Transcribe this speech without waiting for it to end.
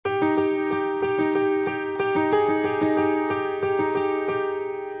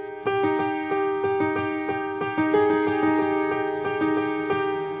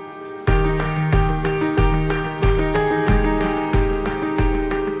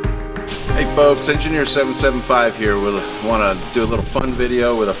folks, Engineer 775 here. We want to do a little fun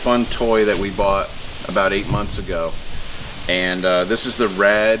video with a fun toy that we bought about 8 months ago. And this is the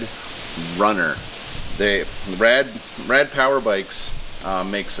Rad Runner. Rad Power Bikes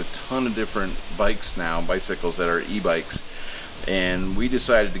makes a ton of different bikes now, bicycles that are e-bikes. And we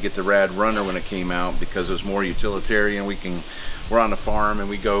decided to get the Rad Runner when it came out because it was more utilitarian. We're on the farm and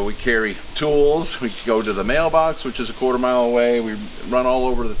we carry tools. We go to the mailbox, which is a quarter-mile away. We run all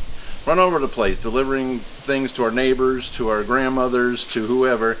over the place, delivering things to our neighbors, to our grandmothers, to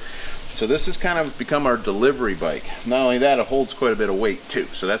whoever. So this has kind of become our delivery bike. Not only that, it holds quite a bit of weight too,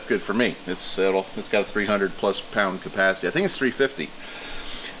 so that's good for me. It's got a 300+ pound capacity. I think it's 350.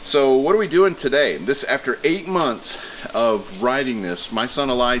 So what are we doing today? This, after 8 months of riding this, my son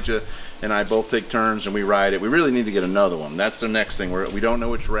Elijah and I both take turns and we ride it. We really need to get another one. That's the next thing. We don't know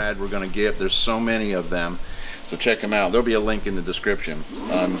which Rad we're going to get. There's so many of them. So check them out. There'll be a link in the description.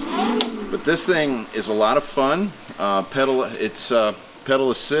 But this thing is a lot of fun. It's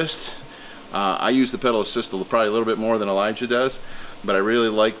pedal assist. I use the pedal assist probably a little bit more than Elijah does, but I really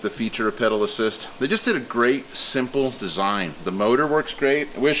like the feature of pedal assist. They just did a great, simple design. The motor works great.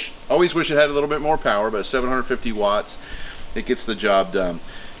 Always wish it had a little bit more power, but 750 watts, it gets the job done.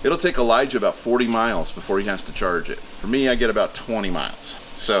 It'll take Elijah about 40 miles before he has to charge it. For me, I get about 20 miles.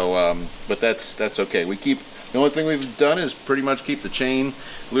 So, but that's okay. The only thing we've done is pretty much keep the chain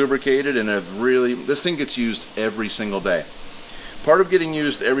lubricated, and this thing gets used every single day. Part of getting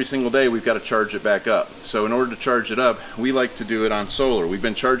used every single day, we've got to charge it back up. So in order to charge it up, we like to do it on solar. We've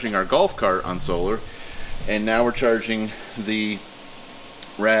been charging our golf cart on solar, and now we're charging the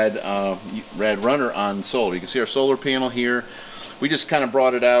Rad Runner on solar. You can see our solar panel here. We just kind of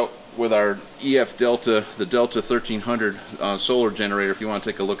brought it out with our EF Delta, the Delta 1300 solar generator, if you want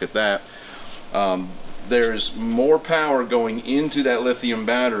to take a look at that. There's more power going into that lithium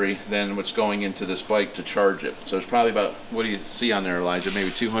battery than what's going into this bike to charge it. So it's probably about, what do you see on there, Elijah?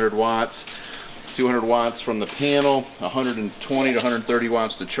 Maybe 200 watts. 200 watts from the panel, 120 to 130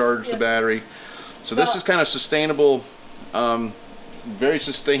 watts to charge the battery. So this is kind of sustainable, very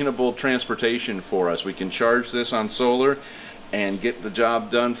sustainable transportation for us. We can charge this on solar and get the job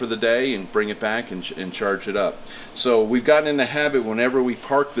done for the day and bring it back and charge it up. So we've gotten in the habit, whenever we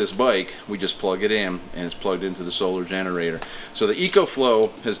park this bike, we just plug it in and it's plugged into the solar generator. So the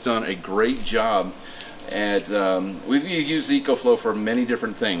EcoFlow has done a great job at, we've used EcoFlow for many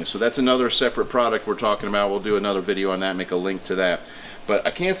different things. So that's another separate product we're talking about. We'll do another video on that, make a link to that. But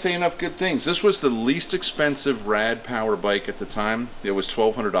I can't say enough good things. This was the least expensive Rad Power bike at the time. It was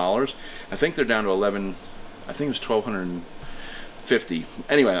 $1,200. I think they're down to I think it was $1,250.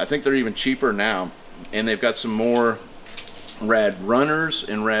 Anyway, I think they're even cheaper now, and they've got some more Rad Runners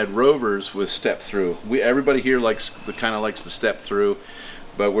and Rad Rovers with step through. Everybody here kind of likes the step through,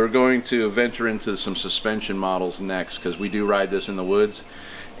 but we're going to venture into some suspension models next, because we do ride this in the woods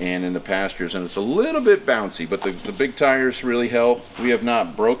and in the pastures, and it's a little bit bouncy, but the big tires really help. We have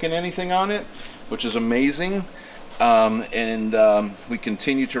not broken anything on it, which is amazing. We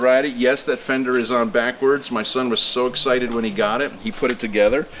continue to ride it. Yes, that fender is on backwards. My son was so excited when he got it. He put it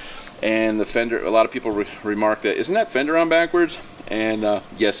together, and the fender, a lot of people remarked that, isn't that fender on backwards? And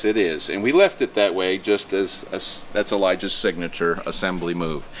yes, it is. And we left it that way just as that's Elijah's signature assembly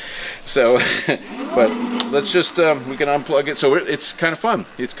move. So, but let's just, we can unplug it. So it's kind of fun.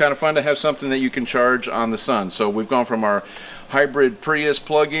 It's kind of fun to have something that you can charge on the sun. So we've gone from our hybrid Prius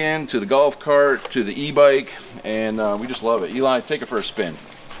plug-in to the golf cart to the e-bike, and we just love it. Eli, take it for a spin.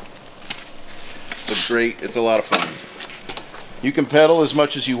 It's a lot of fun. You can pedal as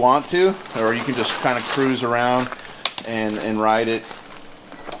much as you want to, or you can just kind of cruise around and ride it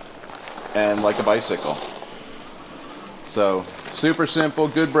and like a bicycle. So super simple,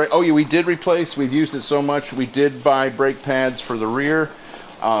 good brake. Oh yeah, we've used it so much, we did buy brake pads for the rear.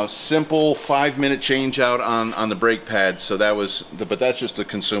 Simple 5-minute change out on the brake pads, so but that's just a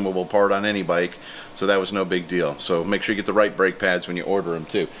consumable part on any bike, so that was no big deal. So make sure you get the right brake pads when you order them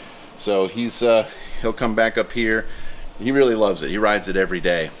too. So he'll come back up here. He really loves it. He rides it every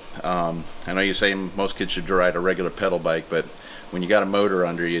day. I know you say most kids should ride a regular pedal bike, but when you got a motor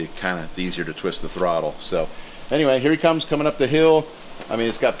under you, it's easier to twist the throttle. So anyway, here he comes coming up the hill. I mean,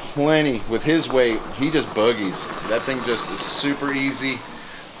 it's got plenty. With his weight, he just boogies. That thing just is super easy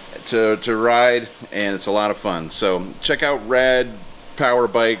to ride, and it's a lot of fun. So check out Rad Power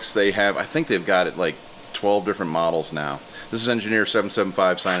Bikes. I think they've got it like 12 different models now. This is Engineer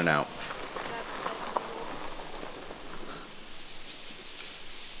 775 signing out.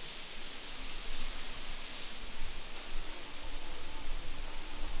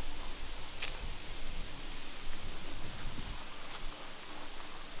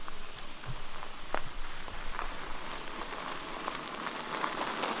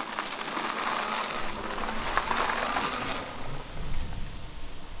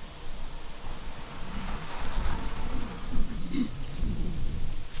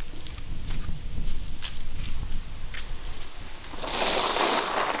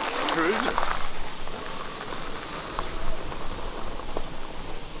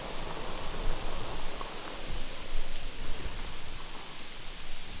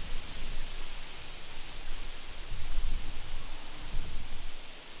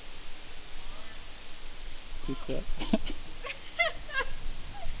 She's good.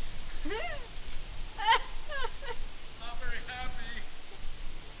 Not very happy.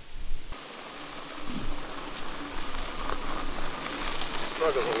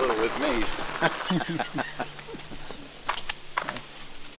 Struggles a little with me.